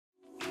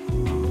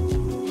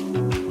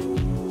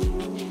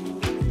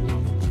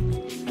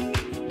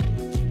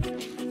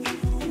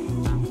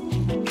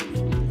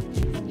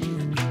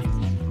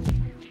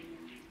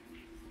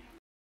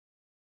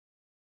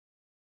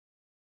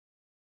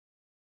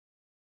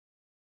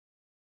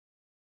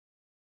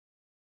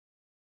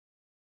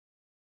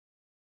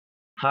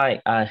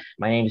Hi,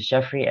 my name is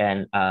Jeffrey,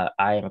 and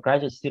I am a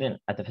graduate student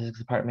at the physics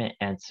department.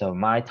 And so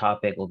my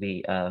topic will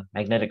be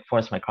magnetic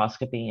force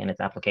microscopy and its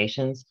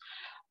applications.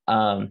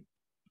 Um,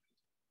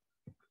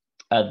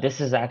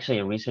 this is actually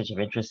a research of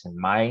interest in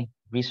my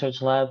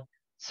research lab.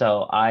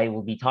 So I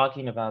will be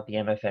talking about the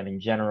MFM in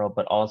general,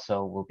 but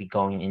also will be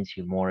going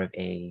into more of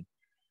a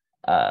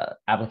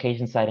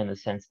application side in the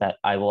sense that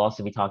I will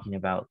also be talking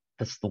about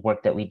the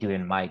work that we do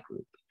in my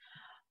group.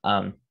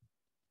 Um,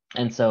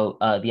 And so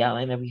the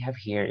outline that we have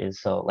here is,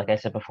 so like I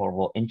said before,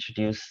 we'll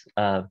introduce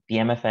the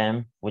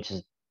MFM, which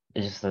is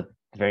just a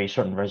very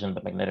shortened version of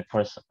the magnetic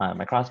force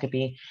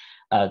microscopy,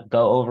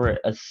 go over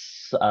a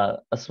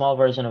small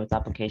version of its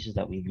applications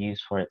that we've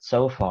used for it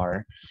so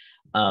far.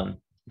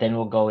 Then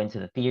we'll go into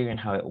the theory and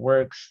how it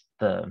works,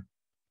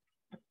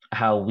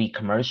 how we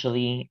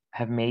commercially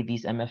have made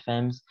these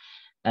MFMs,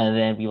 and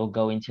then we will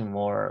go into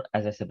more,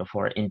 as I said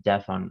before, in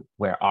depth on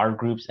where our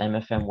group's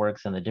MFM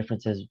works and the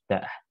differences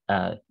that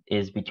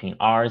is between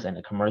ours and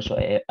a commercial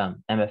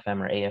MFM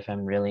or AFM,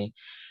 really.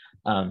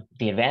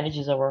 The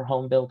advantages of our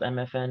home-built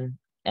MFM,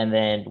 and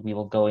then we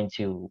will go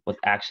into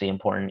what's actually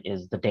important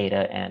is the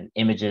data and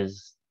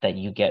images that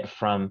you get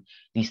from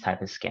these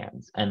type of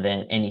scans, and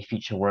then any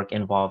future work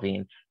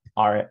involving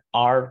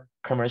our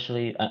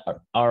commercially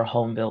our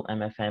home-built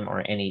MFM or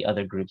any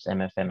other group's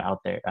MFM out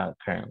there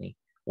currently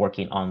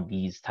working on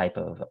these type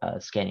of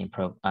scanning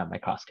probe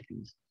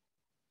microscopies.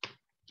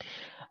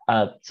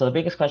 So the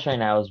biggest question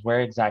right now is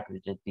where exactly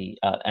did the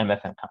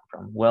MFM come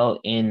from? Well,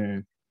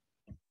 in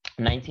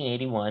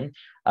 1981,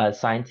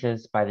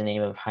 scientists by the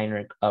name of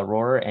Heinrich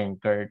Rohrer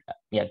and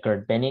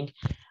Gerd Benning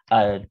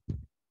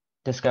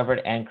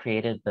discovered and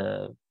created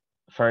the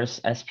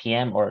first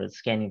SPM or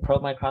scanning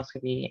probe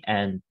microscopy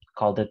and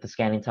called it the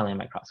scanning tunneling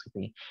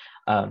microscopy.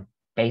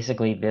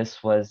 Basically,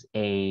 this was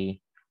a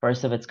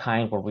first of its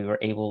kind where we were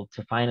able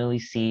to finally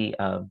see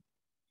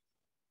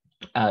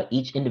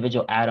each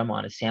individual atom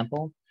on a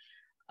sample.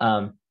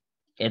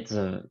 It's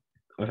a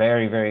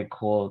very, very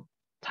cool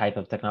type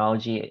of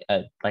technology.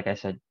 Like I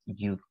said,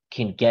 you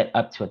can get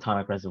up to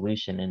atomic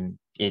resolution, and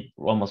it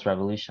almost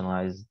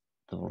revolutionized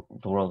the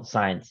world of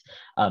science.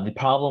 The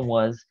problem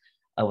was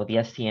with the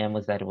STM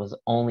was that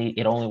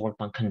it only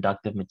worked on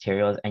conductive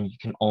materials, and you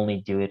can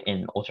only do it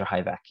in ultra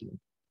high vacuum,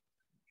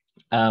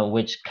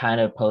 which kind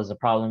of posed a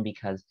problem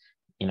because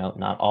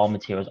not all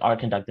materials are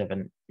conductive,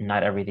 and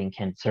not everything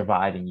can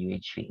survive in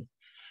UHV.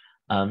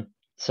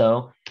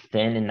 So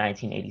then in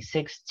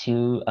 1986,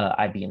 two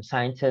IBM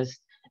scientists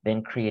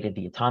then created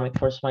the atomic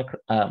force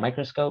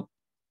microscope,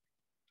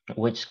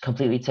 which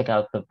completely took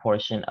out the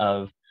portion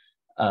of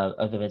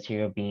the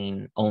material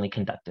being only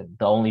conductive.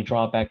 The only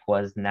drawback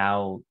was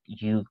now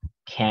you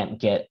can't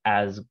get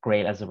as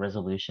great as a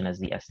resolution as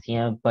the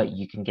STM, but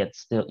you can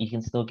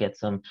still get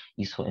some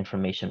useful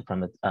information from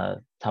the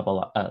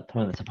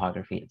from the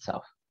topography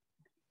itself.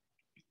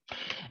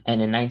 And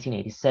in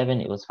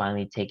 1987, it was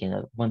finally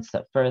taken one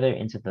step further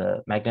into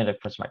the magnetic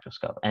force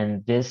microscope.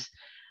 And this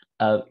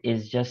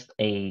is just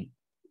a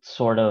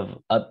sort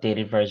of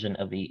updated version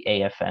of the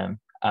AFM.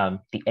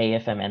 The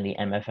AFM and the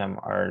MFM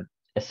are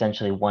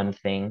essentially one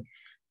thing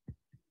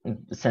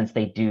since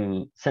they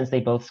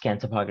both scan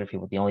topography,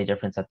 with the only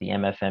difference that the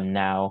MFM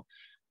now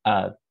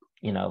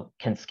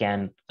can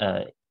scan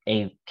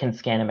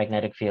a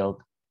magnetic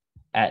field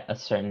at a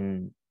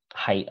certain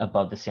height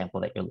above the sample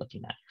that you're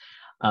looking at.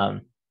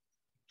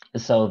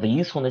 So the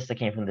usefulness that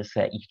came from this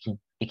set,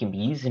 it can be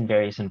used in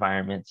various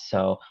environments.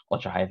 So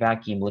ultra high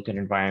vacuum, liquid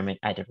environment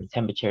at different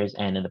temperatures,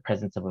 and in the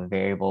presence of a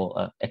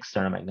variable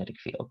external magnetic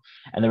field.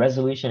 And the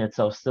resolution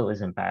itself still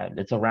isn't bad.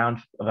 It's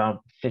around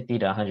 50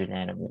 to 100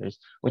 nanometers,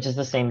 which is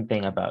the same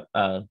thing about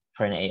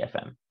for an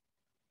AFM.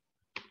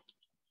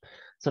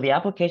 So the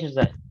applications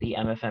that the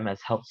MFM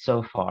has helped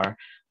so far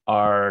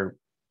are,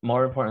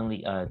 more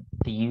importantly,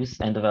 the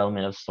use and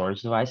development of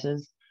storage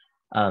devices.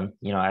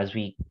 As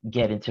we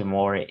get into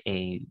more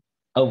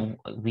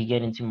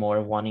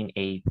wanting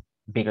a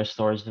bigger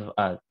storage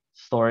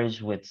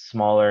with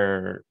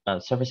smaller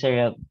surface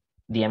area.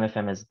 The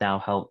MFM has now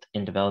helped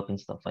in developing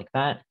stuff like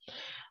that.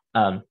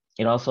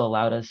 It also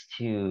allowed us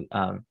to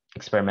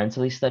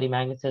experimentally study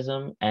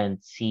magnetism and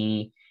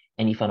see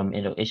any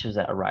fundamental issues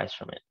that arise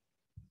from it.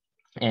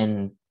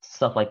 And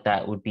stuff like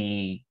that would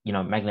be,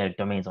 magnetic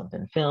domains on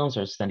thin films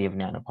or study of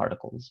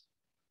nanoparticles.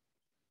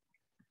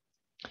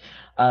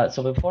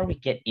 So before we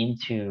get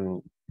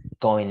into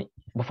knowing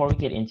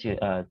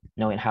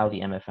how the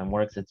MFM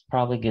works, it's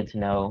probably good to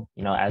know,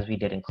 as we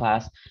did in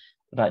class,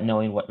 about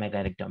knowing what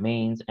magnetic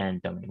domains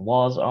and domain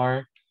walls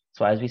are.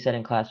 So as we said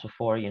in class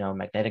before,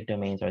 magnetic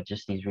domains are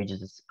just these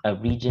regions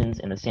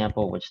in the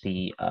sample which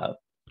the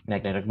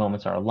magnetic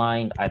moments are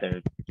aligned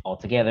either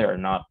altogether or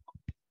not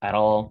at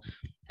all.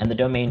 And the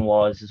domain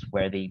walls is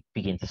where they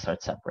begin to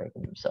start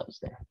separating themselves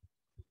there.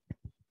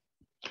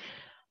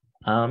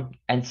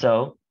 And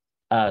so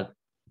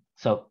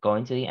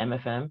going to the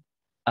MFM,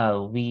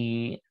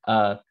 we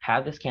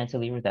have this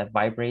cantilever that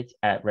vibrates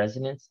at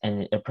resonance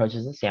and it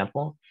approaches the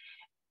sample.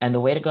 And the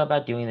way to go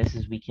about doing this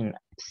is we can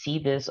see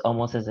this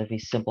almost as if a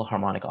simple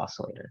harmonic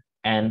oscillator.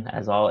 And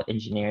as all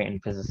engineering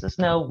and physicists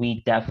know,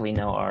 we definitely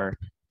know our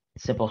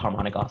simple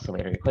harmonic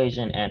oscillator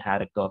equation and how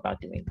to go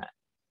about doing that.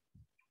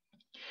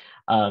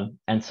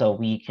 And so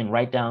we can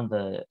write down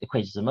the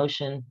equations of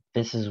motion.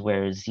 This is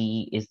where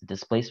Z is the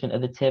displacement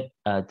of the tip,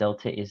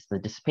 delta is the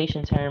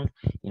dissipation term,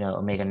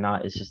 omega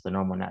naught is just the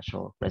normal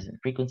natural resonant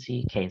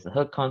frequency, K is the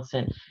Hooke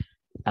constant.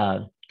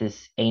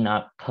 This A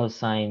naught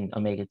cosine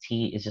omega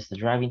t is just the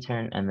driving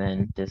term, and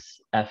then this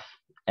F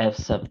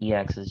sub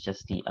EX is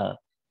just the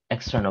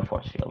external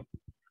force field.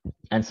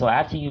 And so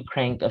after you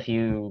crank a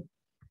few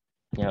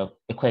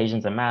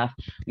equations and math,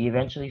 we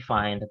eventually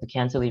find that the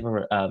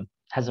cantilever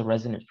has a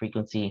resonant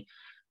frequency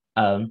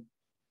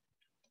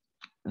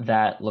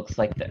that looks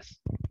like this.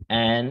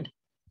 And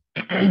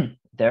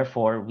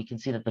therefore, we can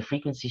see that the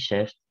frequency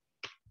shift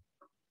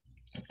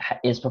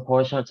is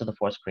proportional to the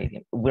force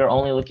gradient. We're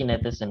only looking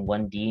at this in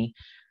 1D,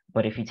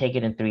 but if you take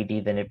it in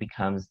 3D, then it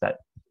becomes that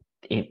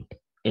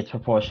it's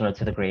proportional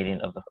to the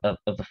gradient of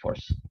the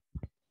force.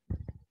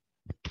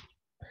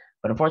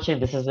 But unfortunately,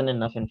 this isn't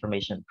enough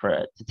information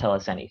to tell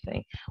us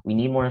anything. We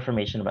need more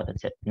information about the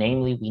tip.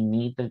 Namely, we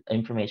need the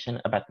information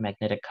about the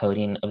magnetic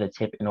coding of the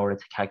tip in order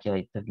to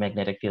calculate the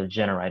magnetic field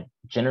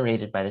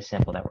generated by the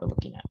sample that we're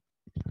looking at.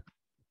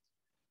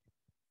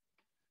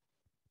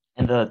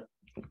 And the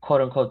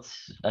quote-unquote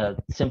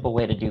simple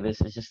way to do this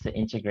is just to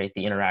integrate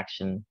the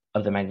interaction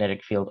of the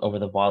magnetic field over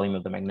the volume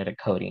of the magnetic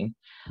coating.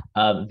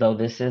 Though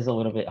this is a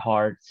little bit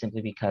hard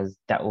simply because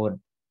that would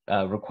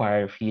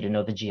require for you to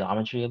know the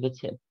geometry of the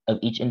tip, of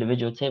each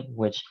individual tip,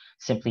 which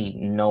simply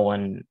no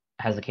one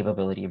has the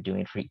capability of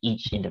doing for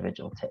each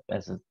individual tip,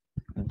 as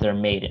they're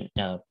made in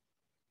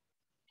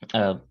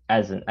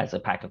as a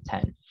pack of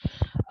 10.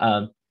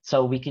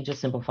 So we can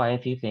just simplify a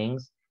few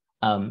things,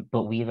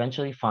 but we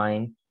eventually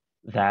find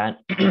that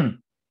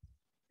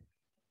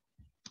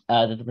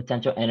that the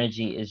potential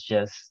energy is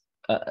just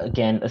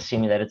again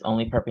assuming that it's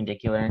only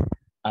perpendicular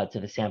to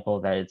the sample,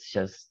 that it's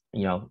just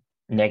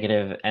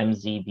negative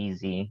mz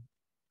bz,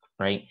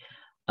 right?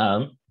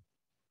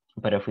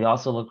 But if we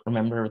also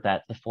remember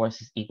that the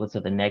force is equal to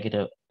the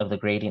negative of the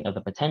gradient of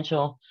the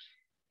potential,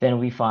 then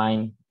we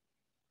find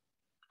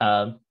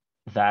that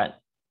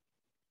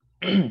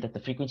that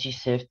the frequency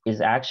shift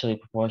is actually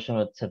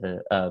proportional to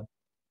the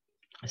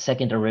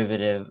second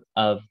derivative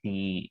of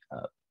the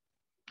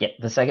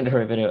second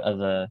derivative of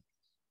the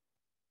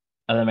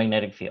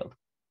magnetic field.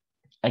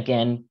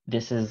 Again,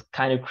 this is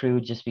kind of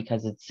crude just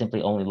because it's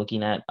simply only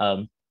looking at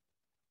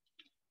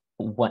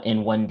what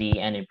in 1D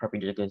and in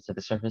perpendicular to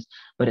the surface,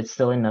 but it's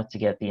still enough to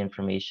get the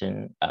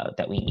information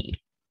that we need.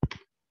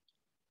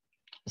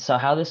 So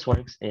how this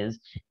works is,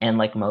 and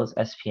like most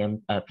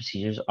SPM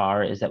procedures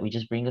are, is that we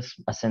just bring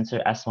a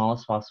sensor as small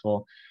as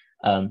possible,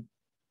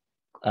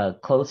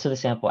 close to the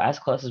sample, as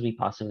close as we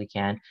possibly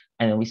can,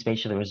 and then we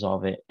spatially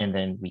resolve it, and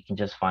then we can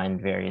just find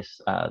various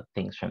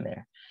things from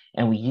there.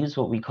 And we use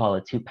what we call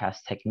a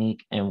two-pass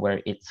technique, and where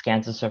it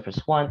scans the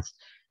surface once,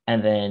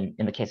 and then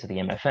in the case of the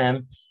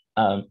MFM,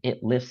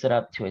 it lifts it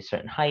up to a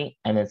certain height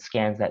and then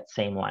scans that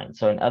same line.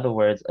 So in other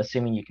words,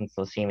 assuming you can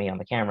still see me on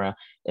the camera,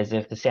 is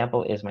if the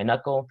sample is my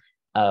knuckle,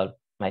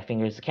 my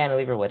finger is the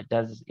cantilever, what it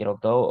does is it'll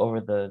go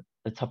over the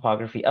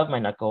topography of my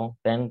knuckle,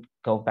 then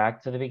go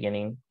back to the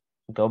beginning,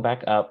 go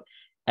back up,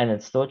 and then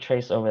still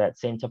trace over that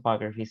same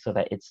topography so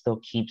that it still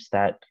keeps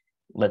that,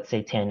 let's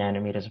say 10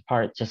 nanometers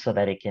apart, just so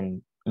that it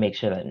can make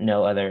sure that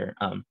no other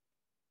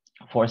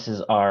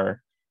forces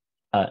are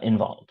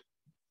involved.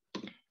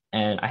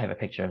 And I have a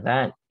picture of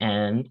that.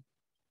 And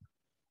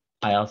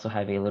I also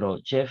have a little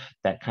GIF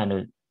that kind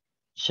of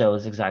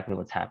shows exactly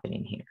what's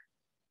happening here.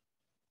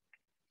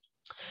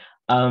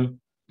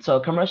 So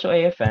commercial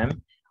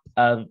AFM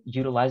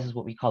utilizes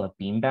what we call a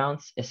beam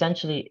bounce.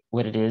 Essentially,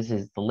 what it is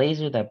the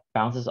laser that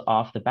bounces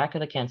off the back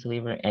of the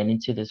cantilever and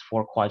into this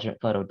 4-quadrant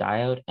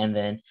photodiode. And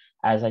then,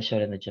 as I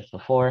showed in the GIF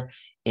before,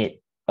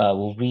 it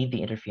will read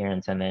the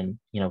interference and then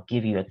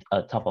give you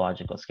a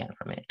topological scan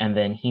from it. And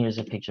then here's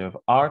a picture of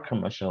our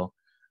commercial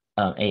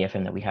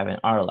AFM that we have in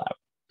our lab.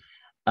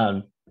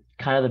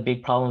 Kind of the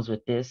big problems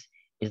with this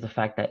is the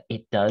fact that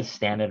it does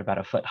stand at about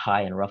a foot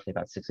high and roughly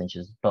about 6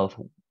 inches, both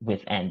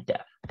width and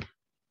depth.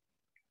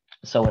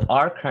 So with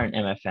our current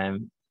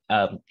MFM,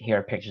 here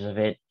are pictures of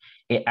it.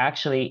 It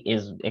actually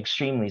is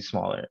extremely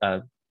smaller.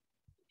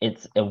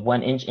 It's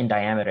 1 inch in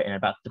diameter and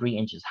about 3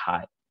 inches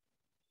high.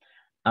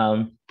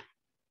 And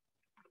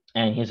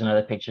here's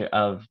another picture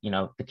of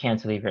the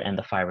cantilever and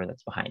the fiber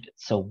that's behind it.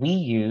 So we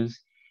use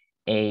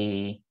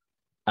a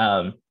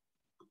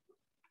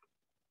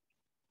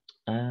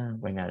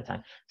running out of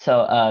time.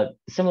 So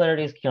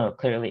similarities,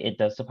 clearly it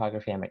does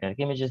topography and magnetic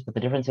images, but the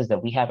difference is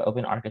that we have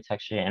open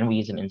architecture and we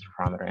use an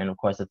interferometer, and of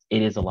course it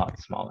is a lot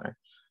smaller.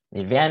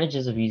 The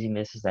advantages of using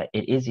this is that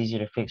it is easier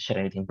to fix should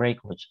anything break,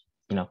 which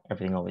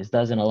everything always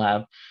does in a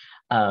lab.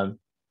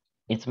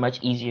 It's much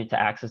easier to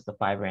access the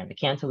fiber and the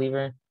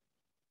cantilever,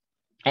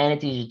 and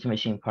it's easier to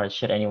machine parts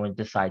should anyone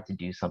decide to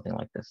do something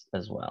like this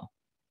as well.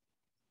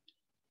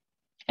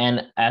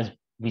 And as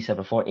we said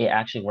before, it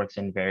actually works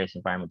in various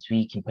environments.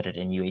 We can put it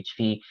in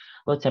UHV,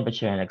 low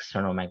temperature, and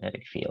external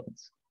magnetic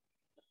fields.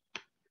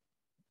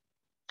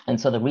 And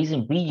so the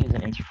reason we use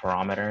an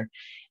interferometer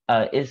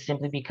is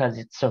simply because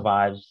it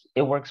survives,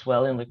 it works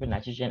well in liquid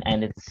nitrogen,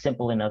 and it's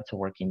simple enough to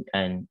work in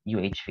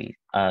UHV.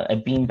 A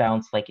beam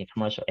bounce, like in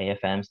commercial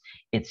AFMs,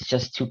 it's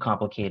just too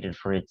complicated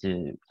for it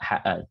to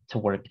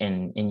work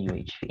in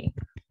UHV.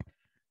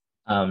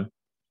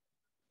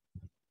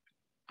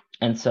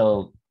 And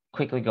so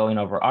quickly going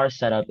over our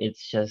setup,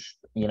 it's just,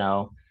 we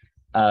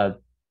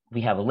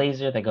have a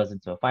laser that goes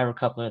into a fiber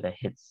coupler that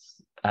hits,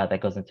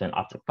 that goes into an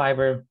optic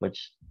fiber,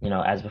 which,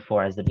 as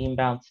before, as the beam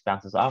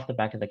bounces off the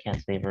back of the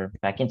cantilever,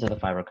 back into the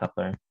fiber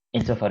coupler,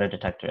 into a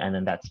photodetector, and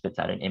then that spits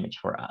out an image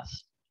for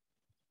us.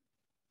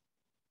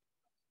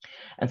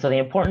 And so the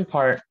important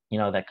part,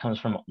 that comes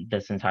from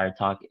this entire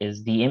talk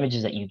is the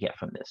images that you get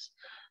from this.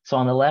 So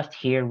on the left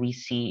here, we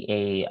see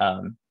a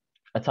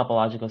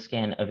topological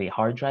scan of a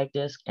hard drive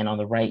disk, and on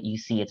the right, you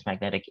see its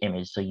magnetic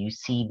image. So you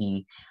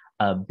see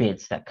the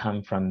bits that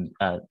come from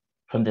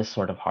this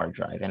sort of hard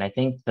drive. And I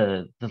think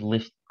the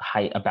lift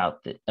height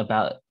about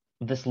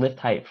this lift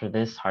height for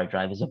this hard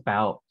drive is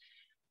about,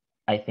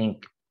 I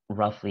think,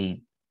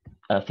 roughly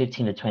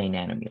 15 to 20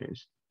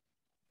 nanometers.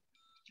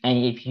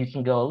 And if you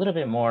can go a little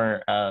bit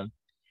more.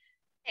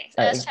 Okay,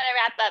 so let's try to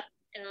wrap up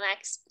in the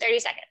next 30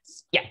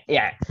 seconds.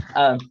 Yeah.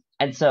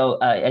 And so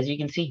as you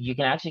can see, you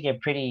can actually get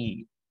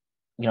pretty,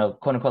 quote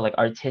unquote, like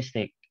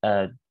artistic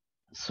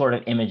sort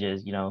of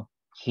images.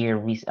 Here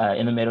we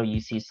in the middle, you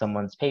see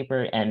someone's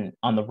paper, and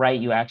on the right,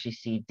 you actually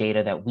see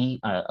data that we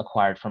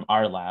acquired from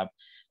our lab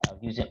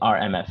using our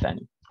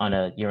MFN on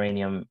a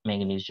uranium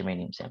manganese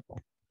germanium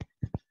sample.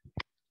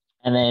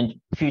 And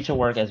then future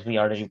work, as we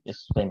already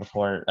explained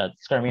before,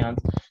 skyrmions,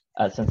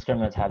 since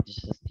skyrmions have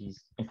just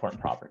these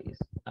important properties.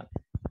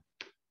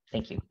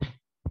 Thank you.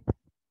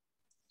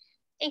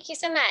 Thank you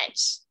so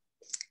much.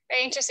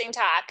 Very interesting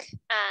talk.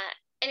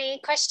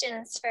 Any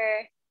questions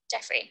for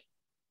Jeffrey?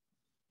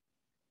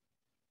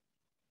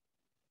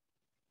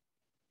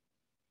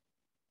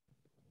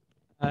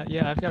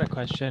 Yeah, I've got a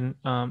question.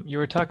 You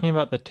were talking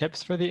about the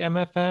tips for the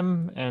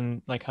MFM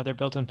and like how they're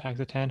built in packs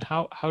of 10.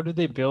 How do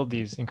they build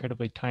these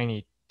incredibly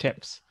tiny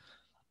tips?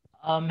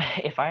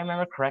 If I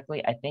remember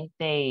correctly, I think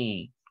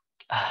I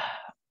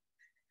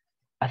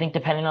think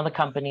depending on the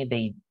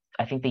company,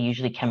 I think they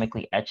usually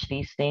chemically etch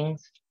these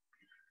things.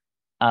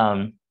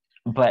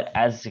 But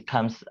as it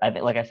comes,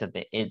 like I said,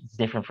 it's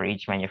different for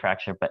each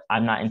manufacturer, but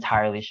I'm not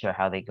entirely sure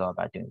how they go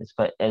about doing this.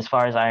 But as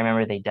far as I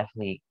remember, they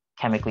definitely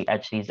chemically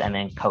etch these and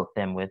then coat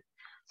them with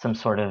some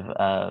sort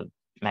of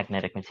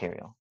magnetic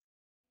material.